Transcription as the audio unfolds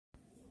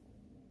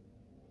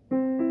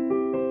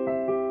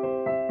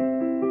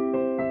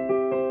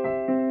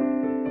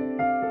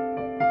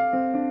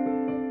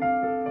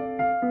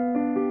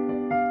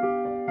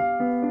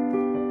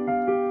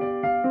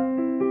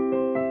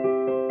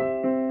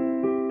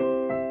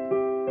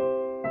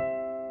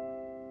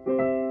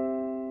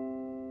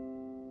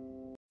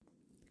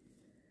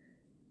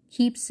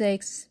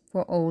Keepsakes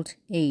for Old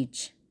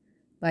Age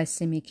by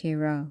Simi K.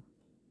 Rao.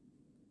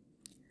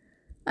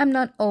 I'm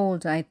not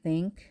old, I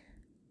think.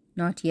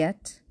 Not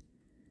yet.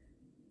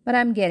 But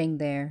I'm getting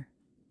there.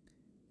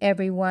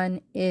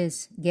 Everyone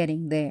is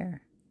getting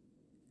there.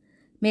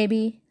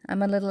 Maybe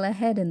I'm a little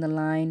ahead in the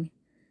line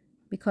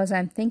because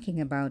I'm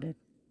thinking about it.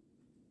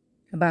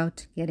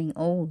 About getting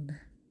old.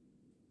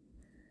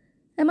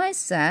 Am I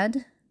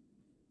sad?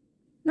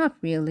 Not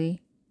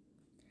really.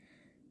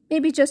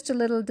 Maybe just a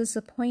little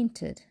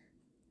disappointed.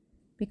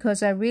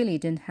 Because I really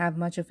didn't have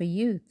much of a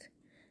youth.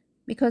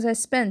 Because I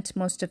spent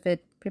most of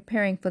it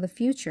preparing for the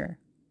future,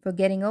 for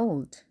getting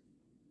old.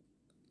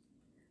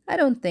 I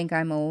don't think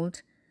I'm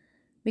old,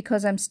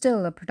 because I'm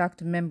still a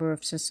productive member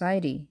of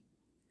society.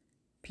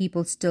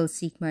 People still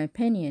seek my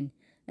opinion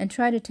and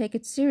try to take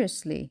it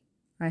seriously,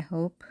 I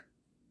hope.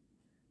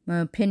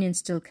 My opinion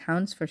still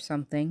counts for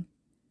something.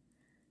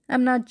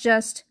 I'm not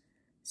just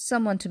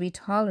someone to be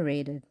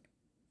tolerated.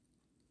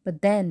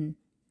 But then,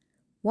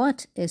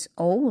 what is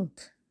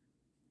old?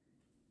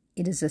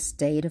 It is a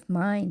state of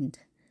mind.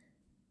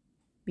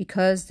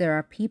 Because there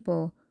are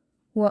people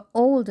who are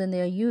old in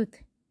their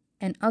youth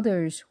and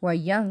others who are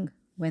young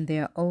when they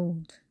are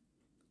old.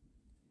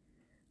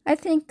 I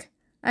think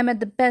I'm at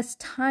the best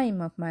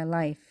time of my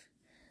life.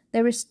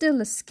 There is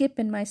still a skip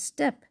in my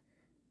step,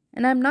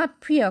 and I'm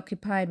not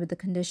preoccupied with the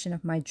condition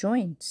of my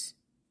joints.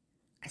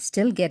 I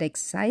still get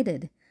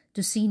excited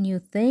to see new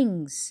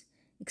things,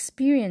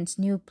 experience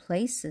new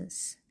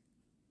places.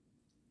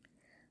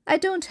 I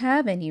don't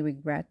have any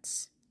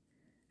regrets.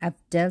 I've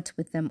dealt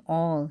with them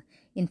all.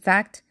 In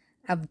fact,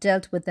 I've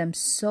dealt with them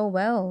so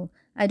well,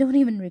 I don't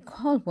even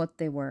recall what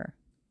they were.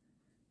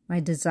 My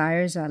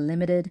desires are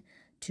limited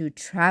to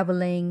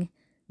traveling,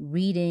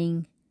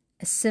 reading,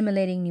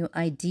 assimilating new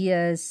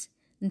ideas,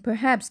 and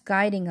perhaps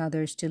guiding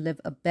others to live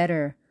a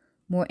better,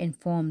 more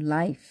informed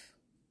life.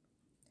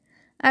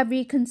 I've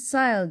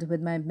reconciled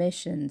with my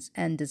missions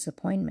and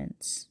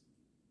disappointments.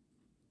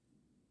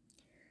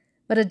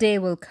 But a day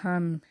will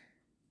come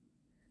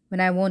when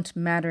I won't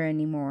matter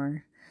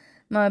anymore.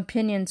 My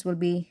opinions will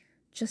be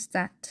just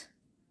that,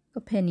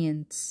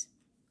 opinions.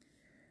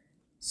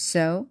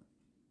 So,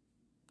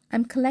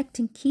 I'm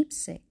collecting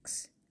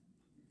keepsakes,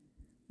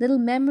 little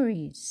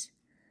memories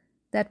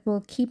that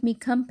will keep me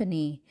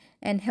company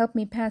and help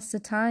me pass the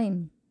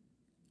time.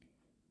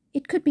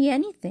 It could be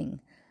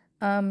anything,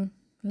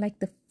 like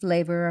the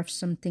flavor of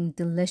something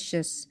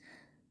delicious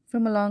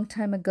from a long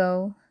time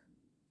ago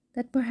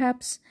that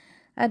perhaps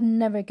I'd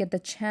never get the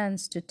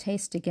chance to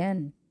taste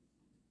again.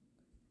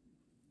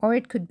 Or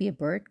it could be a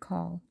bird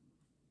call,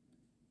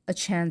 a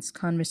chance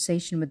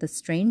conversation with a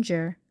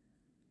stranger,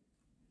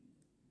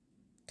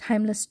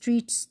 timeless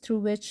streets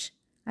through which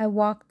I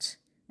walked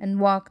and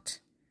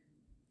walked,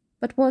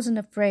 but wasn't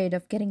afraid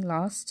of getting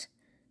lost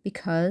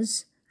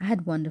because I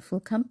had wonderful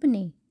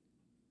company.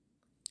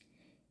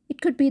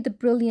 It could be the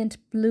brilliant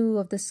blue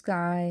of the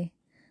sky,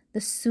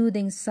 the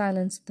soothing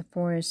silence of the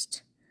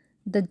forest,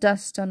 the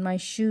dust on my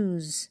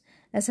shoes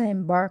as I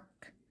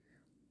embark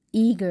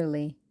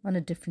eagerly on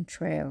a different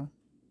trail.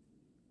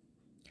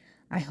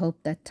 I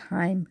hope that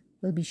time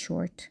will be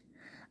short.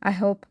 I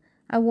hope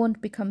I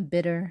won't become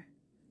bitter.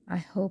 I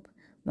hope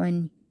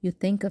when you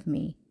think of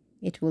me,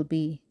 it will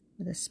be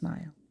with a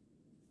smile.